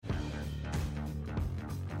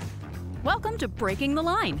Welcome to Breaking the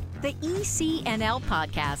Line, the ECNL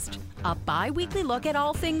podcast, a bi-weekly look at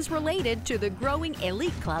all things related to the growing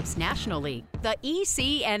elite clubs nationally, the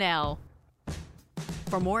ECNL.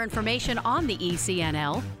 For more information on the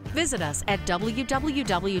ECNL, visit us at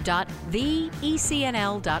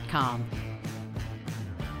www.theecnl.com.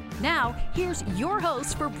 Now, here's your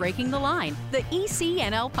host for Breaking the Line, the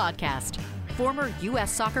ECNL podcast, former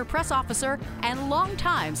U.S. Soccer press officer and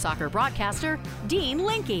longtime soccer broadcaster, Dean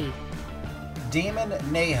Linke. Damon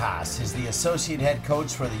Nahas is the associate head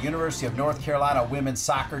coach for the University of North Carolina women's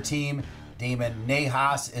soccer team. Damon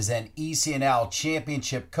Nahas is an ECNL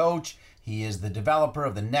championship coach. He is the developer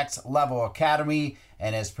of the Next Level Academy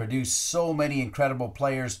and has produced so many incredible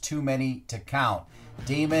players, too many to count.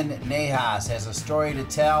 Damon Nahas has a story to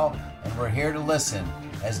tell, and we're here to listen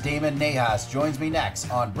as Damon Nahas joins me next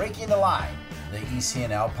on Breaking the Line, the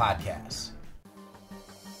ECNL podcast.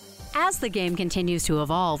 As the game continues to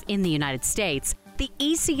evolve in the United States, the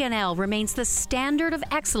ECNL remains the standard of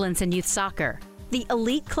excellence in youth soccer. The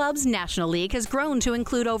Elite Clubs National League has grown to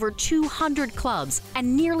include over 200 clubs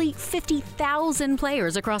and nearly 50,000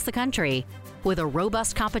 players across the country, with a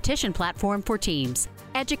robust competition platform for teams,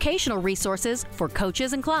 educational resources for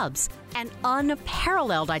coaches and clubs, and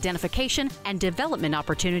unparalleled identification and development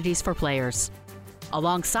opportunities for players.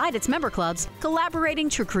 Alongside its member clubs, collaborating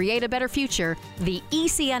to create a better future, the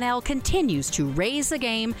ECNL continues to raise the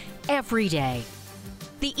game every day.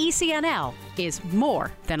 The ECNL is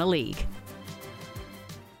more than a league.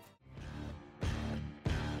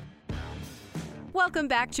 Welcome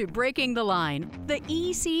back to Breaking the Line, the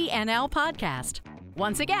ECNL podcast.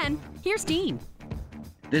 Once again, here's Dean.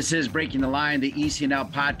 This is Breaking the Line, the ECNL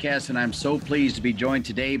podcast, and I'm so pleased to be joined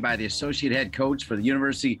today by the associate head coach for the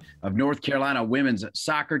University of North Carolina women's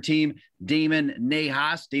soccer team, Damon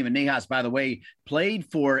Nahas. Damon Nahas, by the way, played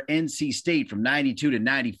for NC State from 92 to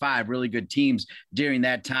 95, really good teams during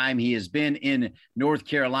that time. He has been in North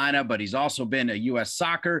Carolina, but he's also been a U.S.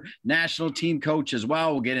 soccer national team coach as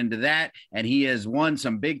well. We'll get into that. And he has won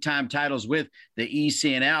some big-time titles with the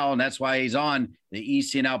ECNL, and that's why he's on the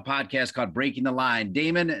ECNL podcast called Breaking the Line.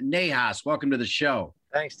 Damon Nahas, welcome to the show.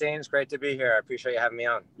 Thanks, Dean. It's great to be here. I appreciate you having me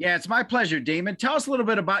on. Yeah, it's my pleasure, Damon. Tell us a little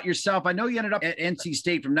bit about yourself. I know you ended up at NC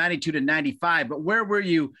State from 92 to 95, but where were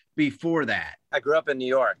you before that? I grew up in New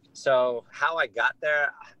York. So how I got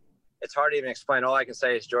there, it's hard to even explain. All I can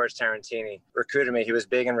say is George Tarantini recruited me. He was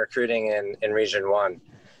big in recruiting in Region 1.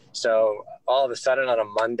 So all of a sudden on a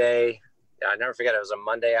Monday, I never forget, it was a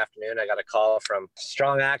Monday afternoon, I got a call from a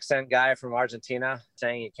strong accent guy from Argentina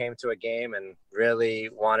saying he came to a game and really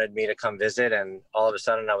wanted me to come visit. And all of a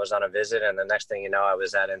sudden I was on a visit, and the next thing you know, I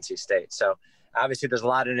was at NC State. So obviously there's a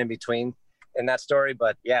lot in between in that story,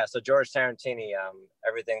 but yeah, so George Tarantini,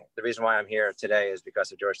 the reason why I'm here today is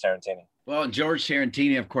because of George Tarantini. Well, George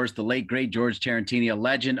Tarantini, of course, the late, great George Tarantini, a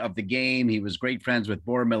legend of the game. He was great friends with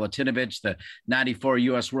Bora Milutinovic, the 94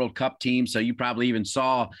 U.S. World Cup team. So you probably even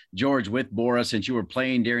saw George with Bora since you were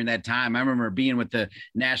playing during that time. I remember being with the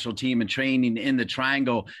national team and training in the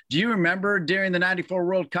Triangle. Do you remember during the 94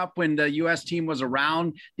 World Cup when the U.S. team was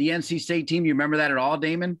around the NC State team? You remember that at all,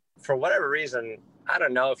 Damon? For whatever reason, I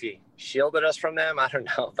don't know if he shielded us from them. I don't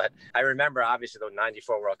know. But I remember, obviously, the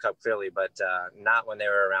 94 World Cup clearly, but not when they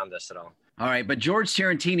were around us at all. All right. But George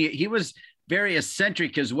Tarantini, he was very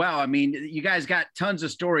eccentric as well. I mean, you guys got tons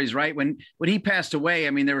of stories, right? When he passed away,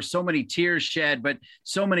 I mean, there were so many tears shed, but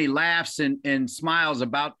so many laughs and smiles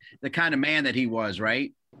about the kind of man that he was,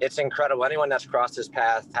 right? It's incredible. Anyone that's crossed his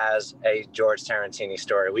path has a George Tarantini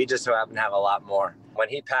story. We just so happen to have a lot more. When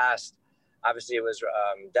he passed, obviously, it was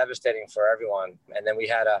devastating for everyone. And then we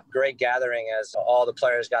had a great gathering as all the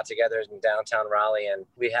players got together in downtown Raleigh. And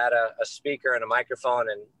we had a speaker and a microphone,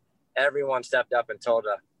 and everyone stepped up and told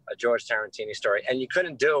a George Tarantini story. And you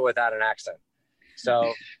couldn't do it without an accent. So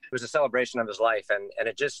it was a celebration of his life. And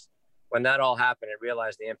it just, when that all happened, it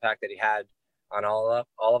realized the impact that he had on all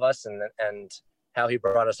of us and how he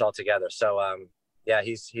brought us all together. So, yeah,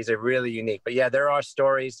 he's a really unique. But, yeah, there are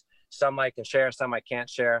stories. Some I can share, some I can't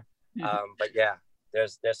share. But yeah,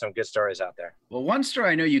 there's some good stories out there. Well, one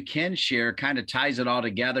story I know you can share kind of ties it all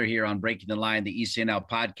together here on Breaking the Line, the ECNL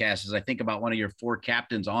podcast, as I think about one of your four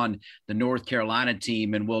captains on the North Carolina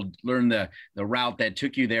team, and we'll learn the route that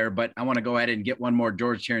took you there. But I want to go ahead and get one more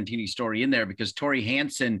George Tarantini story in there, because Tori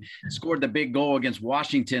Hansen scored the big goal against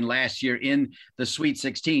Washington last year in the Sweet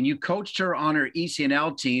 16. You coached her on her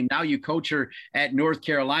ECNL team. Now you coach her at North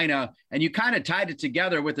Carolina, and you kind of tied it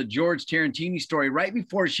together with a George Tarantini story right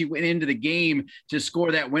before she went into the game to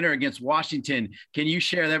score that winner against Washington. Can you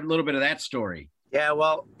share that, a little bit of that story? Yeah,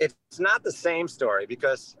 well, it's not the same story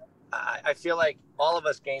because I feel like all of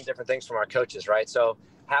us gain different things from our coaches, right? So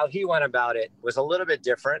How he went about it was a little bit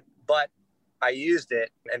different, but I used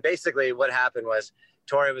it. And basically what happened was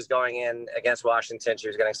Tori was going in against Washington. She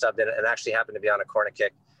was getting subbed in and actually happened to be on a corner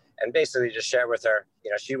kick. And basically just shared with her,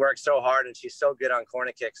 she worked so hard and she's so good on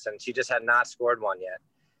corner kicks, and she just had not scored one yet.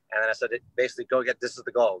 And then I said, basically, this is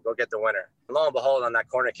the goal. Go get the winner. And lo and behold, on that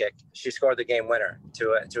corner kick, she scored the game winner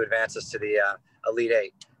to advance us to the Elite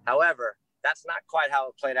Eight. However, that's not quite how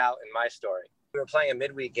it played out in my story. We were playing a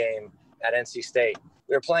midweek game at NC State.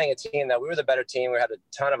 We were playing a team that we were the better team. We had a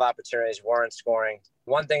ton of opportunities, weren't scoring.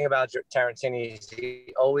 One thing about Tarantini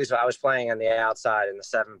is I was playing on the outside in the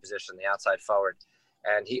 7 position, the outside forward.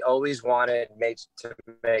 And he always wanted to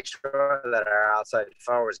make sure that our outside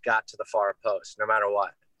forwards got to the far post, no matter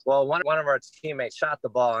what. Well, one of our teammates shot the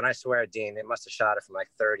ball, and I swear, Dean, they must have shot it from like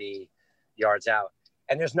 30 yards out.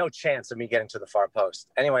 And there's no chance of me getting to the far post.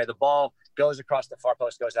 Anyway, the ball goes across the far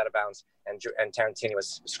post, goes out of bounds, and Tarantini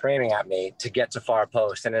was screaming at me to get to far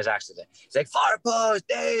post in his accident. He's like, far post,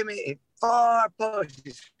 Damien, far post.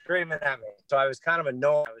 He's screaming at me. So I was kind of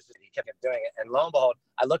annoyed. He kept doing it. And lo and behold,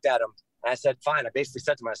 I looked at him, and I said, fine. I basically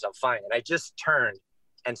said to myself, fine. And I just turned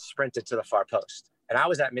and sprinted to the far post. And I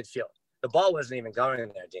was at midfield. The ball wasn't even going in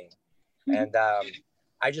there, Dean. And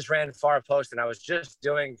I just ran far post, and I was just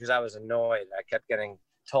doing because I was annoyed. I kept getting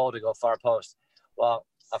told to go far post. Well,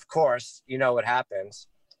 of course, you know what happens.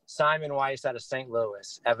 Simon Weiss out of St.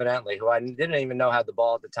 Louis, evidently, who I didn't even know had the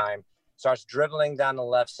ball at the time, starts dribbling down the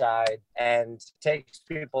left side and takes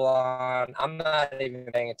people on. I'm not even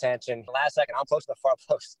paying attention. Last second, I'm close to the far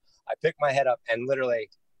post. I picked my head up and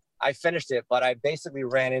literally I finished it, but I basically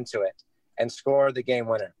ran into it and scored the game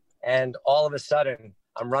winner. And all of a sudden,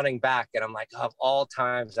 I'm running back, and I'm like, of all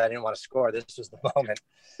times I didn't want to score, this was the moment.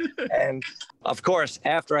 And, of course,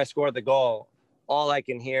 after I scored the goal, all I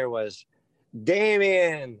can hear was,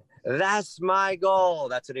 Damien, that's my goal.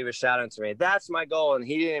 That's what he was shouting to me. That's my goal. And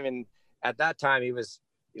he didn't even, at that time, he was,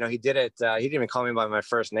 he did it. He didn't even call me by my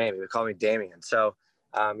first name. He would call me Damien. So,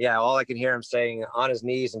 all I can hear him saying on his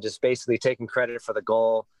knees and just basically taking credit for the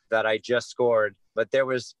goal that I just scored. But there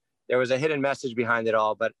was a hidden message behind it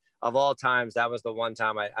all. But of all times, that was the one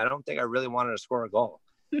time I don't think I really wanted to score a goal.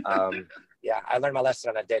 I learned my lesson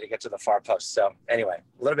on that day to get to the far post. So anyway,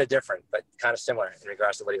 a little bit different, but kind of similar in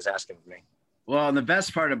regards to what he was asking of me. Well, and the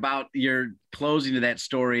best part about your closing to that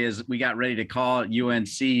story is we got ready to call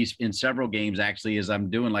UNC in several games, actually, as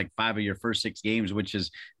I'm doing like 5 of your first 6 games, which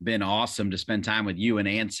has been awesome to spend time with you and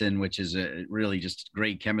Anson, which is a really just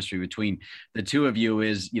great chemistry between the two of you.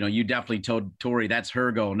 Is, you definitely told Tori that's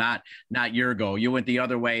her goal, not your goal. You went the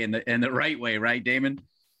other way and the right way, right, Damon?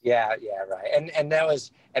 Yeah, right. And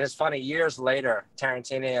it's funny, years later,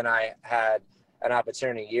 Tarantini and I had an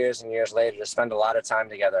opportunity years and years later to spend a lot of time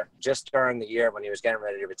together just during the year when he was getting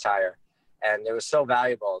ready to retire. And it was so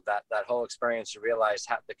valuable, that whole experience. You realized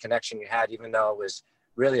the connection you had, even though it was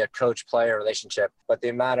really a coach-player relationship. But the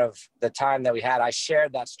amount of the time that we had, I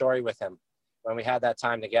shared that story with him when we had that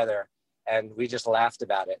time together, and we just laughed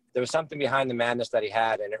about it. There was something behind the madness that he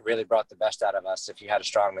had, and it really brought the best out of us if you had a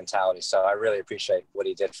strong mentality. So I really appreciate what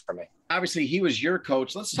he did for me. Obviously, he was your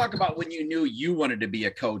coach. Let's talk about when you knew you wanted to be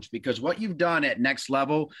a coach, because what you've done at Next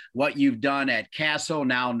Level, what you've done at Castle,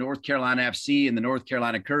 now North Carolina FC and the North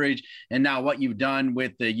Carolina Courage, and now what you've done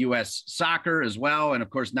with the U.S. Soccer as well, and of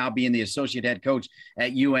course now being the associate head coach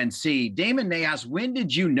at UNC. Damon Nejas, when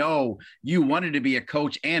did you know you wanted to be a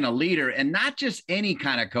coach and a leader, and not just any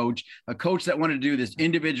kind of coach, a coach that wanted to do this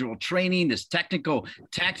individual training, this technical,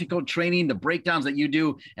 tactical training, the breakdowns that you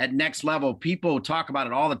do at Next Level? People talk about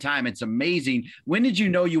it all the time. It's amazing. When did you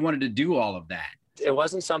know you wanted to do all of that? It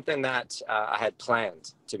wasn't something that I had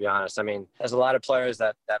planned, to be honest. I mean, there's a lot of players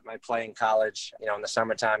that might play in college. In the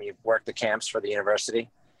summertime, you work the camps for the university.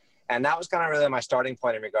 And that was kind of really my starting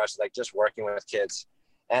point in regards to just working with kids.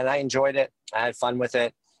 And I enjoyed it. I had fun with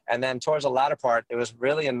it. And then towards the latter part, it was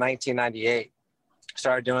really in 1998,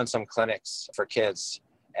 started doing some clinics for kids.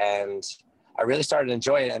 And I really started to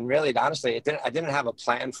enjoy it. And really, honestly, I didn't have a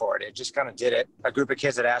plan for it. It just kind of did it. A group of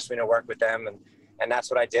kids had asked me to work with them, and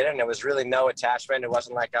that's what I did. And it was really no attachment. It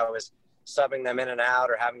wasn't like I was subbing them in and out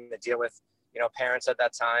or having to deal with, parents at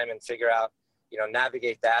that time and figure out,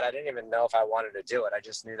 navigate that. I didn't even know if I wanted to do it. I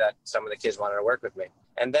just knew that some of the kids wanted to work with me.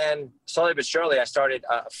 And then slowly but surely, I started,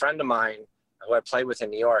 a friend of mine who I played with in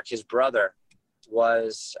New York, his brother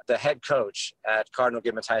was the head coach at Cardinal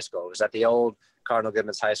Gibbons High School. It was at the old Cardinal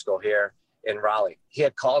Gibbons High School here in Raleigh. He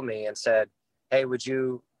had called me and said, hey, would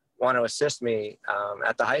you want to assist me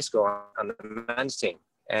at the high school on the men's team?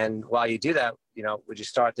 And while you do that, would you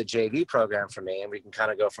start the JV program for me? And we can kind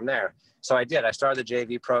of go from there. So I did. I started the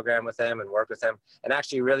JV program with him and worked with him. And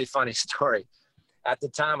actually, a really funny story. At the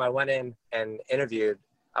time, I went in and interviewed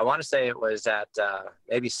I want to say it was at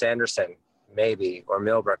maybe Sanderson, maybe, or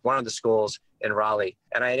Millbrook, one of the schools in Raleigh.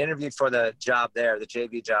 And I had interviewed for the job there, the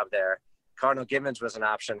JV job there. Cardinal Gibbons was an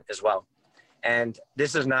option as well. And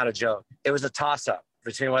this is not a joke. It was a toss-up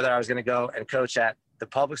between whether I was going to go and coach at the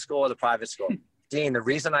public school or the private school. Dean, the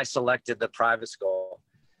reason I selected the private school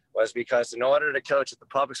was because in order to coach at the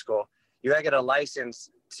public school, you got to get a license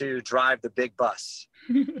to drive the big bus.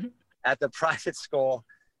 At the private school,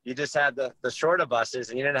 you just had the shorter buses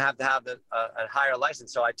and you didn't have to have a higher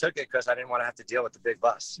license. So I took it because I didn't want to have to deal with the big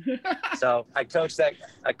bus. So I coached at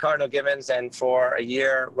Cardinal Gibbons, and for a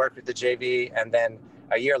year worked with the JV. And then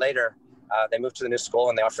a year later, they moved to the new school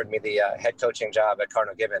and they offered me the head coaching job at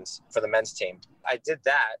Cardinal Gibbons for the men's team. I did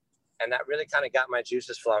that, and that really kind of got my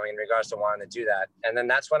juices flowing in regards to wanting to do that. And then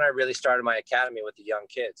that's when I really started my academy with the young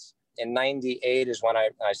kids. In 98 is when I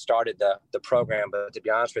started the program, but to be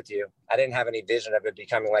honest with you, I didn't have any vision of it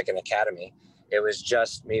becoming like an academy. It was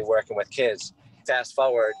just me working with kids. Fast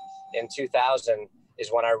forward, in 2000 is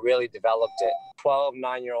when I really developed it. 12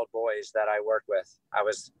 9-year-old boys that I work with. I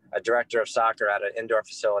was a director of soccer at an indoor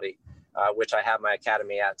facility, which I have my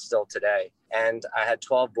academy at still today. And I had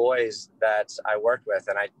 12 boys that I worked with,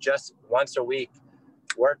 and I just once a week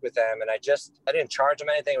worked with them. And I didn't charge them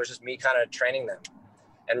anything. It was just me kind of training them.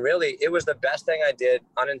 And really, it was the best thing I did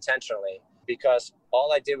unintentionally, because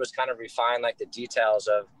all I did was kind of refine like the details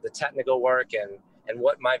of the technical work and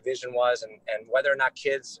what my vision was, and whether or not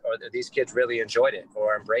these kids really enjoyed it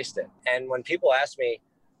or embraced it. And when people ask me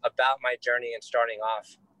about my journey and starting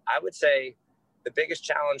off, I would say the biggest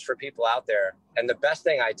challenge for people out there, and the best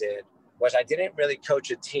thing I did, was I didn't really coach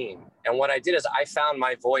a team. And what I did is I found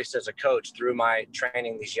my voice as a coach through my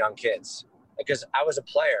training these young kids. Because I was a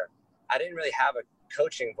player, I didn't really have a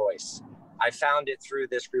coaching voice. I found it through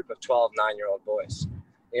this group of 12 9-year-old boys.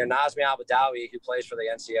 You know, Nazmi Al-Badawi, who plays for the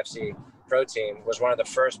NCFC pro team, was one of the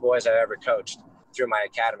first boys I ever coached through my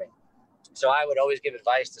academy. So I would always give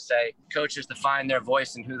advice to say, coaches to find their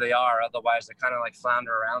voice and who they are. Otherwise, they kind of like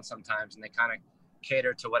flounder around sometimes, and they kind of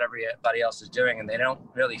cater to what everybody else is doing, and they don't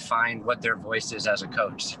really find what their voice is as a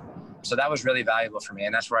coach. So that was really valuable for me.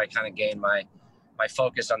 And that's where I kind of gained my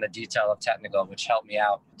focus on the detail of technical, which helped me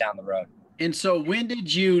out down the road. And so when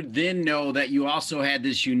did you then know that you also had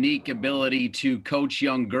this unique ability to coach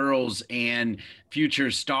young girls and future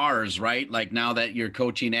stars, right? Like now that you're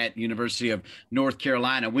coaching at University of North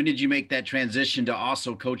Carolina, when did you make that transition to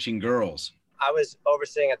also coaching girls? I was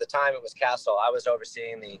overseeing, at the time it was Castle, I was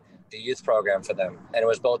overseeing the youth program for them. And it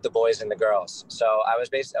was both the boys and the girls. So I was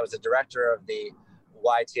the director of the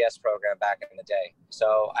YTS program back in the day.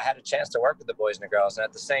 So I had a chance to work with the boys and the girls. And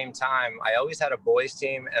at the same time, I always had a boys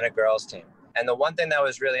team and a girls team. And the one thing that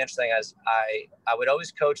was really interesting is I would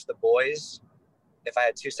always coach the boys. If I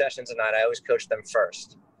had 2 sessions a night, I always coached them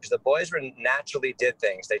first. Because the boys naturally did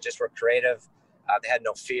things. They just were creative. They had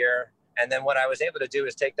no fear. And then what I was able to do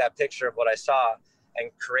is take that picture of what I saw and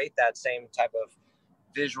create that same type of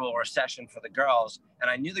visual or session for the girls.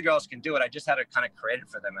 And I knew the girls can do it. I just had to kind of create it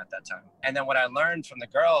for them at that time. And then what I learned from the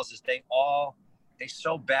girls is they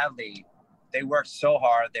worked so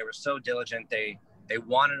hard. They were so diligent. They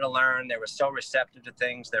wanted to learn. They were so receptive to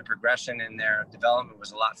things. Their progression and their development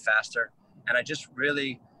was a lot faster. And I just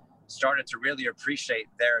really started to really appreciate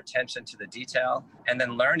their attention to the detail. And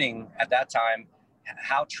then learning at that time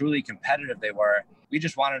how truly competitive they were. We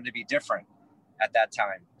just wanted to be different at that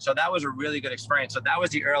time. So that was a really good experience. So that was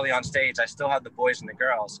the early on stage. I still had the boys and the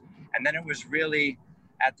girls. And then it was really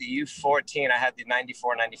at the U14, I had the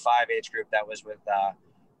 94, 95 age group that was with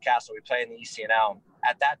Castle. We played in the ECNL.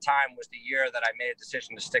 At that time was the year that I made a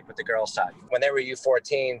decision to stick with the girls side. When they were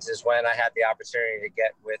U14s is when I had the opportunity to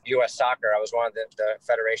get with US Soccer. I was one of the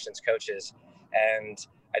federation's coaches, and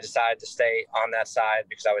I decided to stay on that side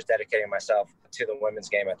because I was dedicating myself to the women's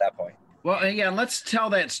game at that point. Well, again, let's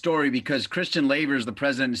tell that story, because Christian Lavers, the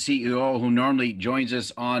president and CEO, who normally joins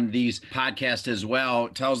us on these podcasts as well,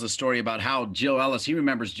 tells the story about how Jill Ellis, he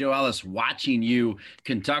remembers Jill Ellis watching you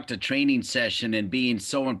conduct a training session and being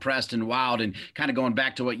so impressed and wowed, and kind of going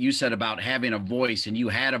back to what you said about having a voice, and you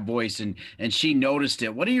had a voice, and she noticed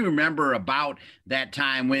it. What do you remember about that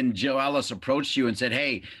time when Jill Ellis approached you and said,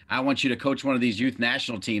 hey, I want you to coach one of these youth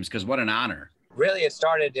national teams? Because what an honor. Really,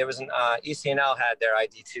 it was an ECNL had their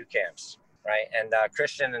ID2 camps, right? And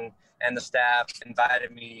Christian and the staff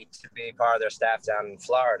invited me to be part of their staff down in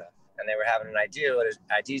Florida. And they were having an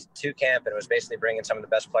ID2 camp, and it was basically bringing some of the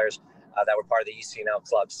best players that were part of the ECNL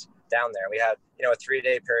clubs down there. We had, a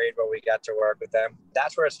 3-day period where we got to work with them.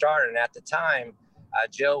 That's where it started. And at the time,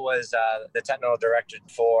 Jill was the technical director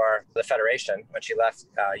for the federation when she left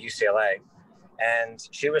UCLA. And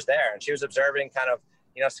she was there, and she was observing kind of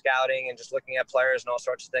scouting and just looking at players and all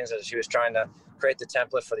sorts of things as she was trying to create the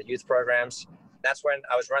template for the youth programs. That's when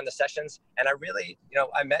I was running the sessions. And I really,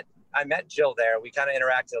 I met Jill there. We kind of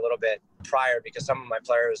interacted a little bit prior because some of my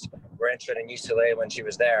players were interested in UCLA when she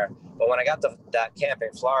was there. But when I got to that camp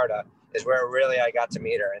in Florida is where really I got to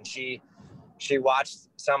meet her. And she watched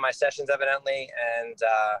some of my sessions evidently. And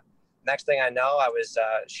next thing I know,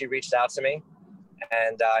 she reached out to me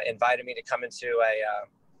and invited me to come into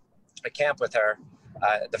a camp with her.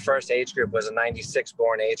 The first age group was a 96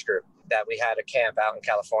 born age group that we had a camp out in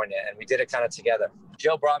California, and we did it kind of together.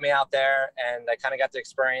 Jill brought me out there, and I kind of got to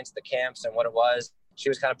experience the camps and what it was. She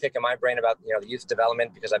was kind of picking my brain about, the youth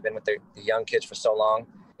development because I've been with the young kids for so long.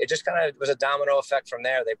 It just kind of was a domino effect from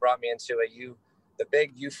there. They brought me into the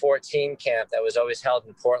big U14 camp that was always held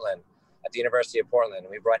in Portland at the University of Portland.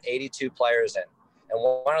 And we brought 82 players in. And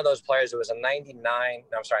one of those players, it was a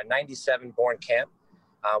 97 born camp.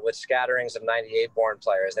 With scatterings of 98 born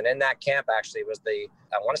players. And in that camp actually was the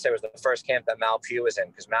first camp that Mal Pugh was in,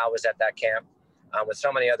 because Mal was at that camp with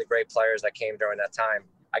so many other great players that came during that time.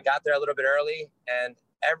 I got there a little bit early and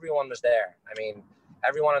everyone was there. I mean,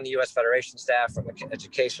 everyone on the U.S. Federation staff from the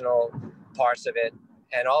educational parts of it.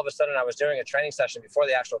 And all of a sudden I was doing a training session before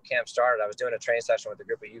the actual camp started. I was doing a training session with a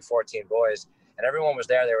group of U14 boys and everyone was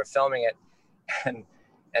there. They were filming it. And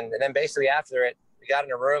then basically after it, we got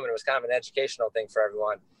in a room and it was kind of an educational thing for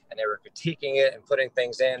everyone. And they were critiquing it and putting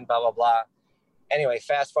things in, blah, blah, blah. Anyway,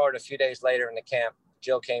 fast forward a few days later in the camp,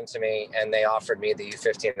 Jill came to me and they offered me the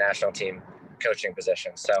U15 national team coaching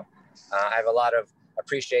position. So I have a lot of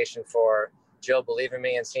appreciation for Jill believing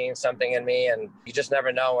me and seeing something in me. And you just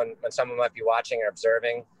never know when someone might be watching or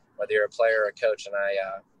observing, whether you're a player or a coach. And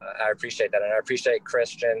I appreciate that. And I appreciate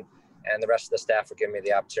Christian and the rest of the staff for giving me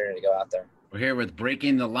the opportunity to go out there. We're here with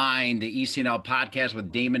Breaking the Line, the ECNL podcast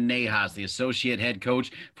with Damon Nahas, the associate head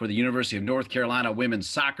coach for the University of North Carolina women's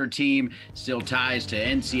soccer team. Still ties to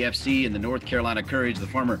NCFC and the North Carolina Courage, the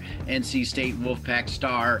former NC State Wolfpack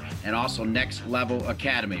star, and also Next Level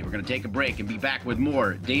Academy. We're going to take a break and be back with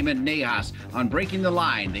more Damon Nahas on Breaking the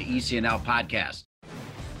Line, the ECNL podcast.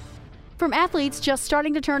 From athletes just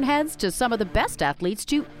starting to turn heads to some of the best athletes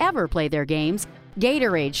to ever play their games,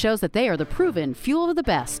 Gatorade shows that they are the proven fuel of the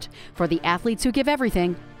best. For the athletes who give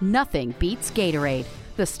everything, nothing beats Gatorade,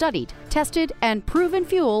 the studied, tested, and proven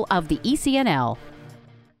fuel of the ECNL.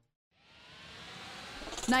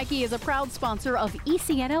 Nike is a proud sponsor of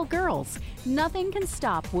ECNL Girls. Nothing can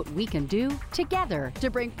stop what we can do together to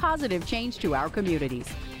bring positive change to our communities.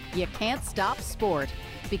 You can't stop sport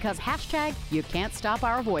because #you can't stop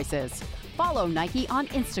our voices. Follow Nike on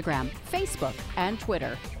Instagram, Facebook, and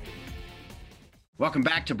Twitter. Welcome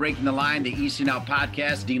back to Breaking the Line, the ECNL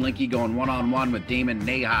podcast. Dean Linke going one-on-one with Damon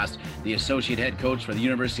Nahas, the associate head coach for the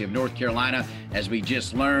University of North Carolina. As we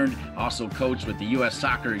just learned, also coached with the U.S.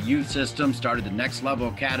 Soccer Youth System, started the Next Level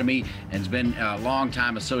Academy, and has been a long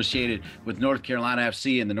time associated with North Carolina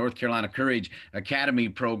FC and the North Carolina Courage Academy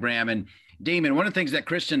program. And Damon, one of the things that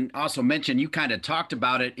Christian also mentioned, you kind of talked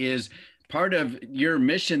about it, is part of your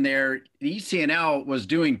mission there. The ECNL was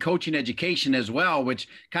doing coaching education as well, which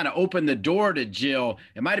kind of opened the door to Jill.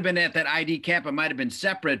 It might have been at that ID camp, it might have been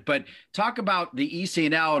separate, but talk about the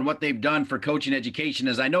ECNL and what they've done for coaching education,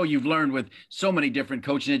 as I know you've learned with so many different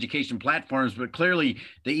coaching education platforms, but clearly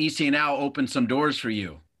the ECNL opened some doors for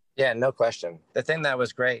you. Yeah, no question. The thing that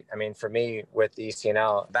was great, I mean, for me with the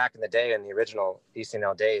ECNL, back in the day, in the original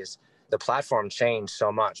ECNL days, the platform changed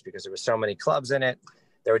so much because there were so many clubs in it.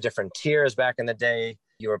 There were different tiers back in the day.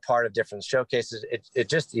 You were part of different showcases. It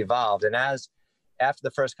just evolved. And after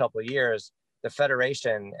the first couple of years, the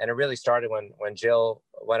federation, and it really started when Jill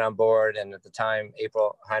went on board, and at the time,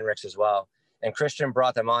 April Heinrichs as well. And Christian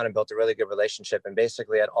brought them on and built a really good relationship. And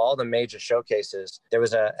basically at all the major showcases, there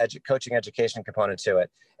was a coaching education component to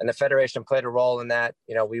it. And the federation played a role in that.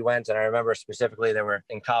 You know, we went, and I remember specifically they were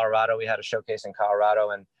in Colorado. We had a showcase in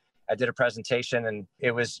Colorado, and I did a presentation, and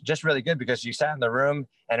it was just really good because you sat in the room,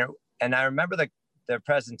 and I remember the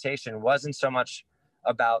presentation wasn't so much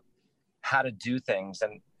about how to do things,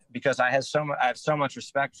 and because I have so much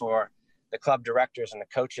respect for the club directors and the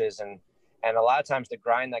coaches, and a lot of times the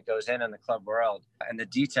grind that goes in the club world and the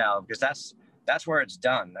detail, because that's where it's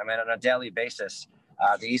done. I mean, on a daily basis,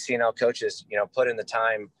 the ECNL coaches, put in the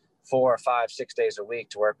time 4 or 5, 6 days a week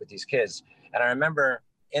to work with these kids. And I remember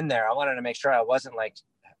in there, I wanted to make sure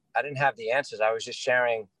I didn't have the answers. I was just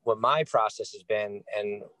sharing what my process has been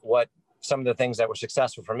and what some of the things that were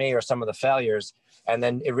successful for me or some of the failures. And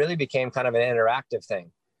then it really became kind of an interactive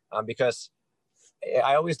thing because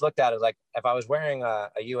I always looked at it like if I was wearing a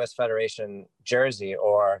U.S. Federation jersey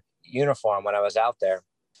or uniform when I was out there,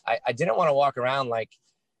 I didn't want to walk around like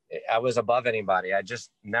I was above anybody. I just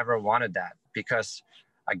never wanted that because,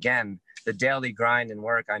 again, the daily grind and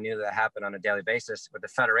work, I knew that happened on a daily basis. With the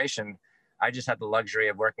Federation, I just had the luxury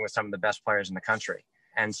of working with some of the best players in the country.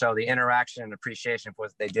 And so the interaction and appreciation for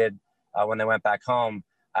what they did when they went back home,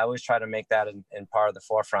 I always try to make that in part of the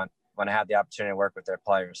forefront when I had the opportunity to work with their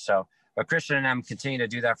players. So, but Christian and them continue to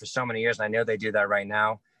do that for so many years. And I know they do that right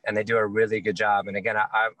now, and they do a really good job. And again,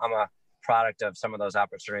 I'm a product of some of those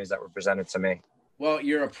opportunities that were presented to me. Well,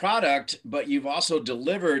 you're a product, but you've also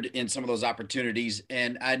delivered in some of those opportunities.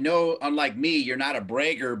 And I know, unlike me, you're not a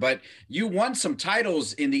bragger, but you won some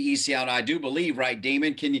titles in the ECL, I do believe, right,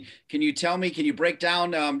 Damon? Can you tell me, can you break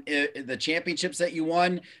down the championships that you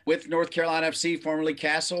won with North Carolina FC, formerly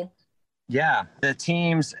Castle? Yeah, the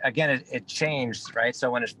teams, again, it changed, right?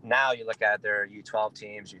 So now you look at it, there are U12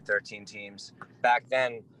 teams, U13 teams. Back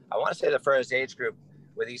then, I want to say the first age group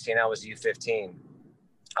with ECNL was U15.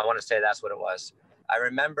 I want to say that's what it was. I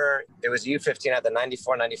remember it was U15 at the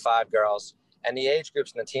 94, 95 girls, and the age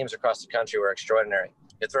groups and the teams across the country were extraordinary.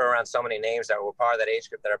 You throw around so many names that were part of that age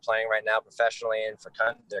group that are playing right now professionally and for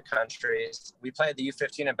their countries. We played the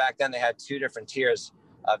U15, and back then they had two different tiers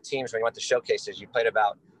of teams when you went to showcases. You played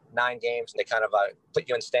about 9 games, and they kind of put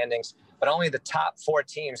you in standings, but only the top 4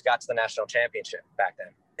 teams got to the national championship back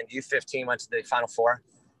then. And U15 went to the Final Four,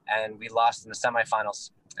 and we lost in the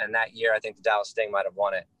semifinals. And that year, I think the Dallas Sting might have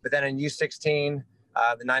won it. But then in U16,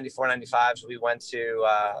 the 94, 95s, we went to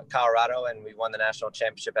Colorado and we won the national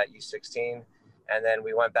championship at U16. And then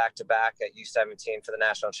we went back to back at U17 for the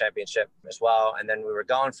national championship as well. And then we were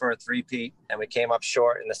going for a three-peat, and we came up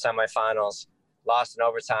short in the semifinals, lost in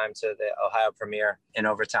overtime to the Ohio Premier in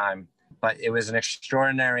overtime. But it was an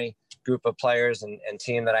extraordinary group of players and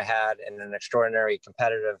team that I had, and an extraordinary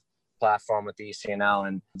competitive platform with the ECNL.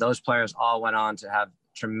 And those players all went on to have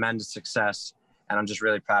tremendous success, and I'm just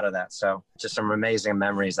really proud of that. So just some amazing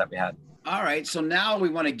memories that we had. All right, so now we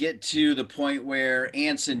want to get to the point where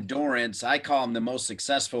Anson Dorrance, I call him the most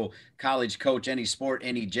successful college coach, any sport,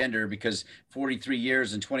 any gender, because 43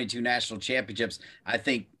 years and 22 national championships, I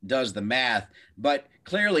think, does the math. But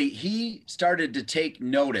clearly he started to take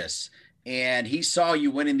notice, and he saw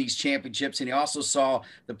you winning these championships, and he also saw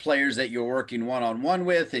the players that you were working one-on-one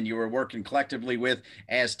with and you were working collectively with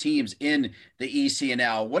as teams in the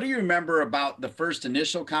ECNL. What do you remember about the first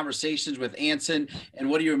initial conversations with Anson,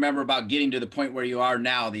 and what do you remember about getting to the point where you are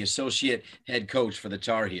now, the associate head coach for the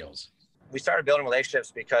Tar Heels? We started building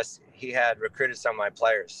relationships because he had recruited some of my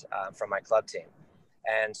players from my club team.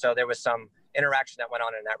 And so there was some interaction that went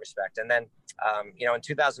on in that respect. And then, in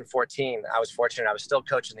 2014, I was fortunate. I was still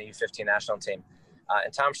coaching the U15 national team.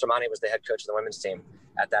 And Tom Sermanni was the head coach of the women's team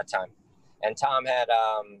at that time. And Tom had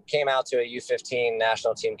came out to a U15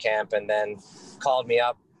 national team camp and then called me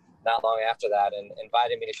up not long after that and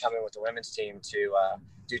invited me to come in with the women's team to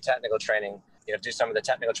do technical training, do some of the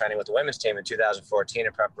technical training with the women's team in 2014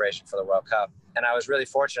 in preparation for the World Cup. And I was really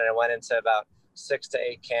fortunate. I went into about 6 to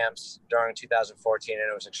 8 camps during 2014,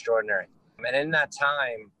 and it was extraordinary. And in that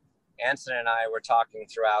time, Anson and I were talking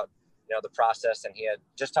throughout, the process, and he had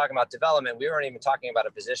just talking about development. We weren't even talking about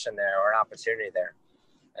a position there or an opportunity there.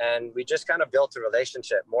 And we just kind of built a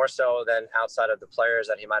relationship more so than outside of the players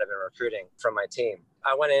that he might have been recruiting from my team.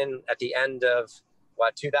 I went in at the end of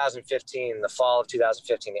 2015, the fall of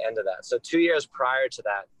 2015, the end of that. So 2 years prior to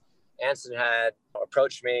that, Anson had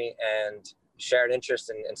approached me and shared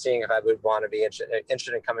interest in seeing if I would want to be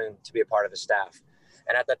interested in coming to be a part of his staff.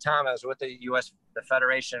 And at that time, I was with the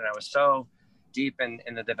Federation, and I was so deep in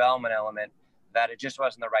the development element that it just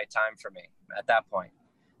wasn't the right time for me at that point.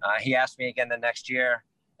 He asked me again the next year,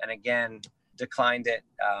 and again declined it.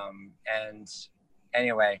 And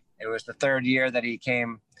anyway, it was the third year that he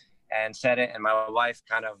came and said it, and my wife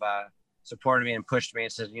kind of supported me and pushed me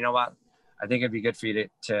and said, you know what, I think it'd be good for you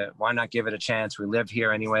to why not give it a chance? We live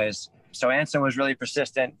here anyways. So Anson was really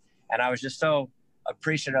persistent, and I was just so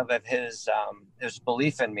appreciative of his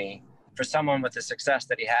belief in me. For someone with the success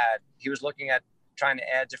that he had, he was looking at trying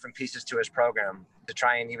to add different pieces to his program to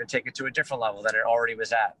try and even take it to a different level than it already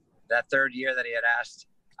was at. That third year that he had asked,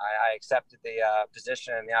 I accepted the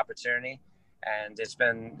position and the opportunity, and it's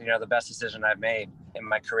been, the best decision I've made in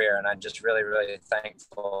my career. And I'm just really, really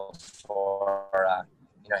thankful for,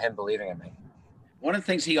 him believing in me. One of the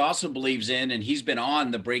things he also believes in, and he's been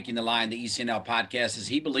on the Breaking the Line, the ECNL podcast, is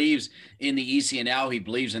he believes in the ECNL. He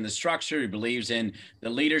believes in the structure. He believes in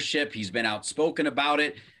the leadership. He's been outspoken about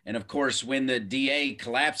it. And of course, when the DA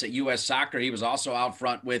collapsed at U.S. Soccer, he was also out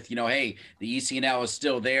front with, hey, the ECNL is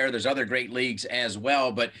still there. There's other great leagues as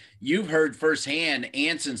well. But you've heard firsthand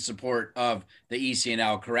Anson's support of the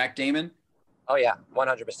ECNL, correct, Damon? Oh, yeah,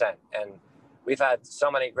 100%. And we've had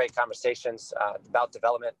so many great conversations about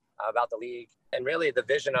development, about the league, and really the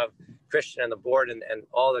vision of Christian and the board and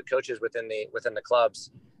all the coaches within the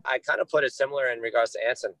clubs. I kind of put it similar in regards to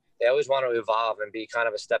Anson. They always want to evolve and be kind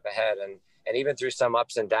of a step ahead, and even through some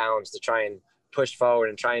ups and downs to try and push forward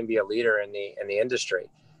and try and be a leader in the industry.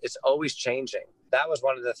 It's always changing. That was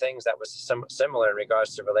one of the things that was similar in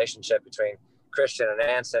regards to the relationship between Christian and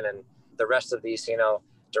Anson and the rest of the ECNL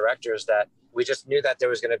directors, that we just knew that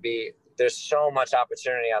there's so much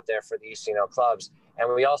opportunity out there for the ECNL clubs.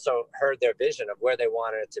 And we also heard their vision of where they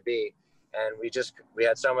wanted it to be. And we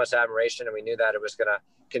had so much admiration, and we knew that it was going to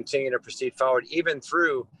continue to proceed forward, even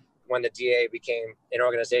through when the DA became an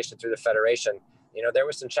organization through the federation. There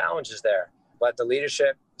were some challenges there, but the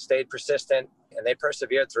leadership stayed persistent and they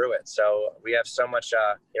persevered through it. So we have so much,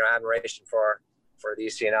 admiration for the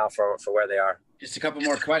ECNL for where they are. Just a couple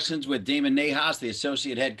more questions with Damon Nahas, the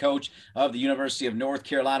associate head coach of the University of North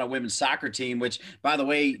Carolina women's soccer team, which, by the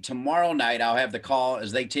way, tomorrow night I'll have the call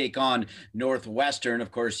as they take on Northwestern. Of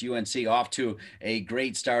course, UNC off to a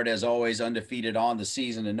great start, as always, undefeated on the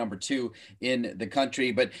season and number 2 in the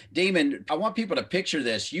country. But Damon, I want people to picture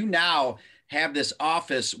this. You now have this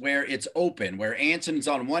office where it's open, where Anson's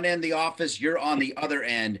on one end of the office, you're on the other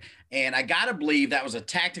end. And I got to believe that was a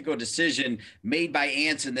tactical decision made by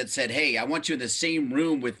Anson that said, hey, I want you in the same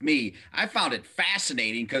room with me. I found it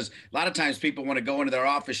fascinating because a lot of times people want to go into their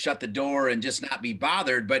office, shut the door, and just not be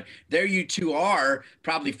bothered. But there you two are,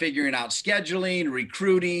 probably figuring out scheduling,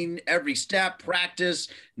 recruiting, every step, practice,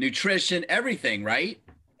 nutrition, everything, right?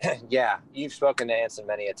 Yeah, you've spoken to Anson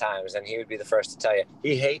many a times, and he would be the first to tell you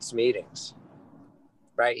he hates meetings,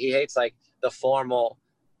 right? He hates like the formal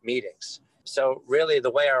meetings. So really the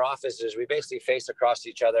way our office is, we basically face across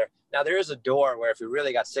each other. Now there is a door where if we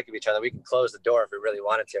really got sick of each other, we can close the door if we really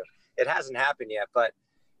wanted to. It hasn't happened yet, but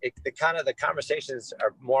the conversations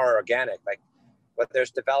are more organic. Like when there's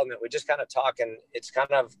development, we just kind of talk, and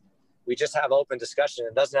we just have open discussion.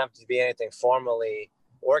 It doesn't have to be anything formally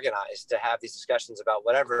organized to have these discussions about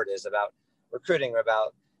whatever it is, about recruiting,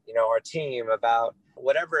 about, our team, about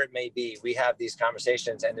whatever it may be. We have these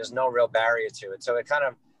conversations and there's no real barrier to it. So it kind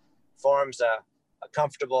of forms a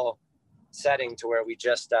comfortable setting to where we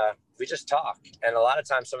just talk. And a lot of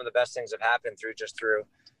times some of the best things have happened through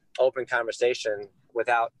open conversation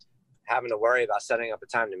without having to worry about setting up a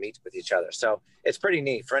time to meet with each other. So it's pretty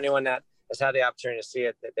neat for anyone that has had the opportunity to see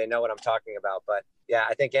it, that they know what I'm talking about. But yeah,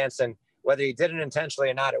 I think Anson, whether he did it intentionally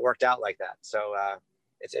or not, it worked out like that. So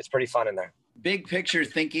it's pretty fun in there. Big picture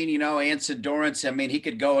thinking, Anson Dorrance, I mean, he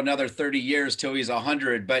could go another 30 years till he's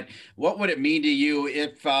 100, but what would it mean to you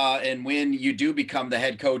if and when you do become the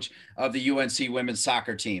head coach of the UNC women's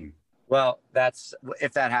soccer team? Well, that's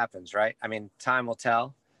if that happens, right? I mean, time will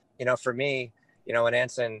tell. For me, when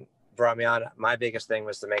Anson brought me on, my biggest thing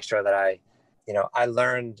was to make sure that I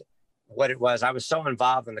learned what it was. I was so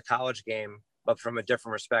involved in the college game, but from a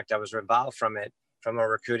different respect. I was involved from it from a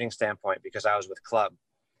recruiting standpoint because I was with club.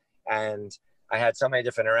 And I had so many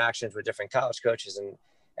different interactions with different college coaches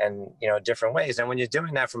and different ways. And when you're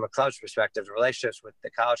doing that from a club's perspective, the relationships with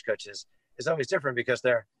the college coaches is always different because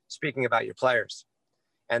they're speaking about your players.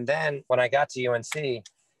 And then when I got to UNC,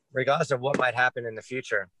 regardless of what might happen in the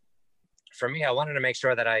future, for me, I wanted to make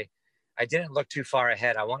sure that I didn't look too far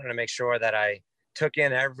ahead. I wanted to make sure that I took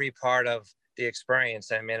in every part of the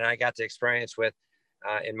experience. I mean, I got to experience with,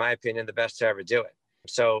 in my opinion, the best to ever do it.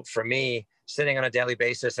 So for me, sitting on a daily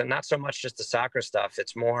basis, and not so much just the soccer stuff,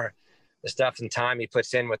 it's more the stuff and time he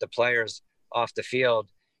puts in with the players off the field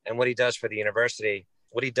and what he does for the university,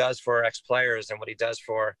 what he does for ex-players and what he does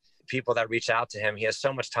for people that reach out to him. He has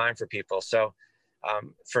so much time for people. So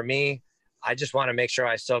for me, I just want to make sure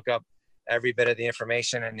I soak up every bit of the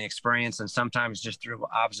information and the experience, and sometimes just through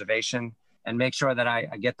observation, and make sure that I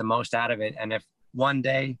get the most out of it. And if one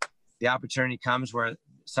day the opportunity comes where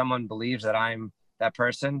someone believes that I'm that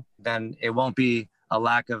person, then it won't be a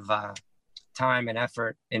lack of time and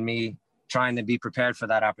effort in me trying to be prepared for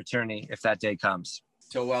that opportunity if that day comes.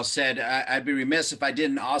 So well said. I'd be remiss if I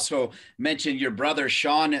didn't also mention your brother,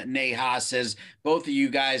 Sean Nahas, as both of you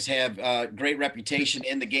guys have a great reputation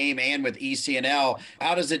in the game and with ECNL.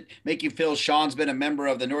 How does it make you feel? Sean's been a member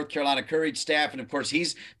of the North Carolina Courage staff, and of course,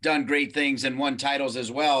 he's done great things and won titles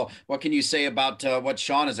as well. What can you say about what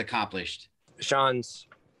Sean has accomplished?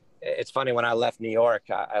 It's funny, when I left New York,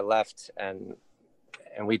 I left and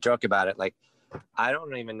we joke about it. Like, I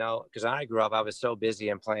don't even know, because when I grew up, I was so busy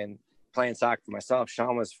and playing soccer for myself.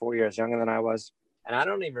 Sean was 4 years younger than I was. And I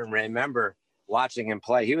don't even remember watching him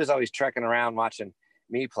play. He was always trekking around watching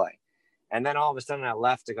me play. And then all of a sudden I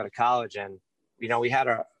left to go to college, and, we had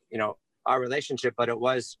our relationship, but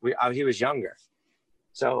he was younger.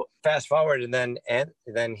 So fast forward, and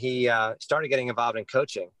then he started getting involved in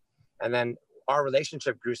coaching. And then our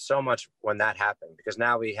relationship grew so much when that happened, because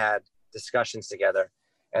now we had discussions together.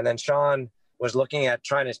 And then Sean was looking at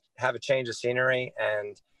trying to have a change of scenery,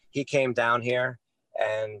 and he came down here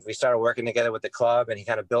and we started working together with the club, and he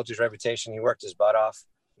kind of built his reputation. He worked his butt off.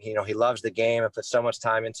 He loves the game and put so much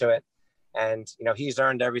time into it. And, he's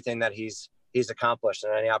earned everything that he's accomplished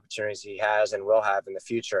and any opportunities he has and will have in the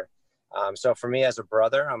future. So for me as a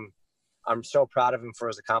brother, I'm so proud of him for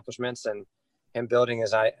his accomplishments and him building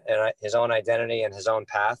his own identity and his own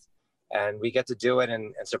path. And we get to do it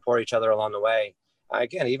and support each other along the way.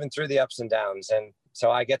 Again, even through the ups and downs. And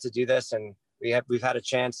so I get to do this, and we've had a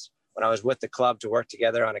chance when I was with the club to work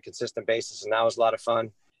together on a consistent basis. And that was a lot of fun.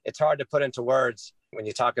 It's hard to put into words when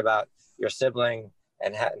you talk about your sibling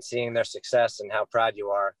and seeing their success and how proud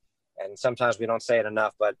you are. And sometimes we don't say it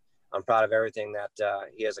enough, but I'm proud of everything that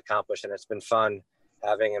he has accomplished. And it's been fun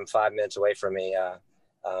having him 5 minutes away from me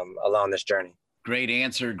along this journey. Great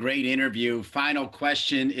answer. Great interview. Final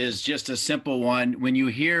question is just a simple one. When you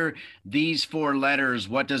hear these 4 letters,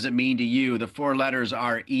 what does it mean to you? The 4 letters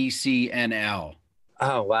are ECNL.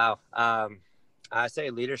 Oh, wow. I say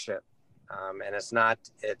leadership. And I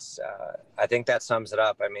think that sums it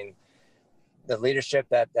up. I mean, the leadership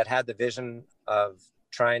that had the vision of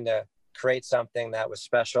trying to create something that was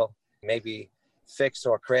special, maybe fix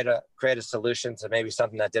or create a solution to maybe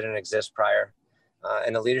something that didn't exist prior.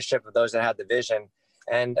 And the leadership of those that had the vision,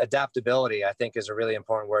 and adaptability, I think, is a really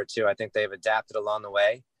important word too. I think they've adapted along the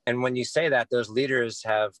way. And when you say that, those leaders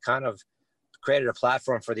have kind of created a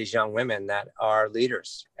platform for these young women that are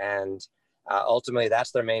leaders. And ultimately,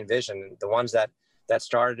 that's their main vision. The ones that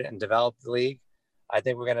started and developed the league, I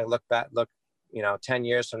think we're going to look 10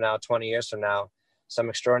 years from now, 20 years from now, some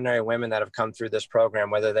extraordinary women that have come through this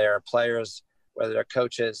program, whether they are players, whether they're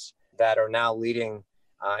coaches, that are now leading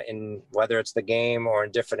in whether it's the game or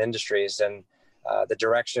in different industries. And the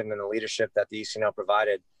direction and the leadership that the ECNL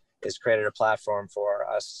provided has created a platform for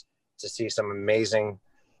us to see some amazing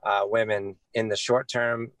women in the short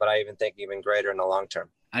term, but I even think even greater in the long term.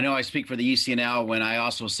 I know I speak for the ECNL when I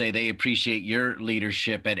also say they appreciate your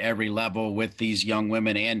leadership at every level with these young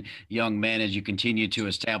women and young men as you continue to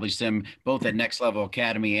establish them both at Next Level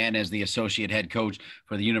Academy and as the associate head coach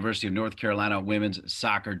for the University of North Carolina women's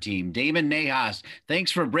soccer team. Damon Nahas,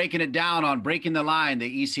 thanks for breaking it down on Breaking the Line,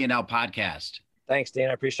 the ECNL podcast. Thanks, Dean.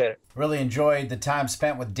 I appreciate it. Really enjoyed the time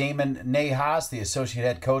spent with Damon Nahas, the associate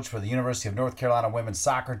head coach for the University of North Carolina women's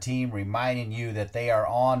soccer team, reminding you that they are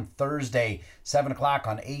on Thursday, 7 o'clock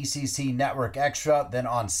on ACC Network Extra. Then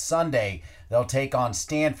on Sunday, they'll take on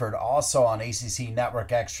Stanford, also on ACC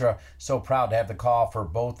Network Extra. So proud to have the call for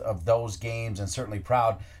both of those games, and certainly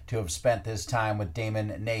proud to have spent this time with Damon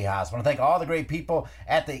Nahas. I want to thank all the great people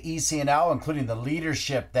at the ECNL, including the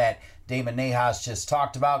leadership that Damon Nahas just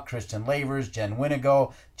talked about: Kristen Lavers, Jen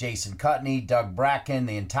Winigo, Jason Cutney, Doug Bracken,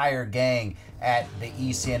 the entire gang at the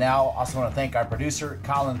ECNL. Also want to thank our producer,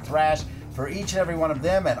 Colin Thrash. For each and every one of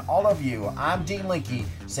them and all of you, I'm Dean Linke,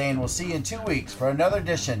 saying we'll see you in 2 weeks for another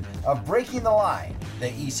edition of Breaking the Line, the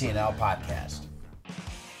ECNL podcast.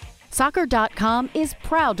 Soccer.com is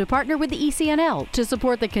proud to partner with the ECNL to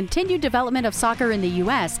support the continued development of soccer in the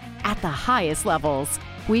U.S. at the highest levels.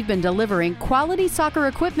 We've been delivering quality soccer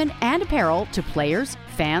equipment and apparel to players,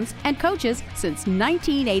 fans, and coaches since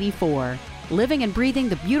 1984. Living and breathing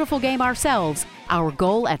the beautiful game ourselves, our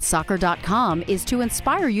goal at Soccer.com is to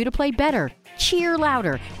inspire you to play better, cheer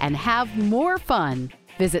louder, and have more fun.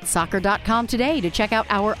 Visit Soccer.com today to check out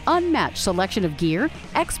our unmatched selection of gear,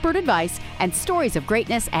 expert advice, and stories of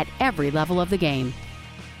greatness at every level of the game.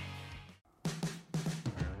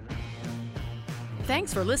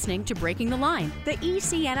 Thanks for listening to Breaking the Line, the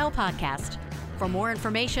ECNL podcast. For more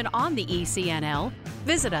information on the ECNL,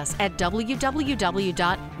 visit us at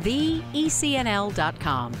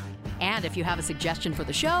www.theecnl.com. And if you have a suggestion for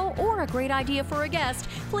the show or a great idea for a guest,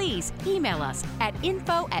 please email us at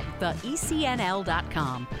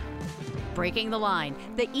info@theecnl.com. Breaking the Line,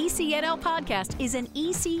 the ECNL podcast is an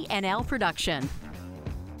ECNL production.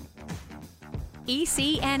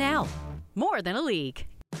 ECNL, more than a league.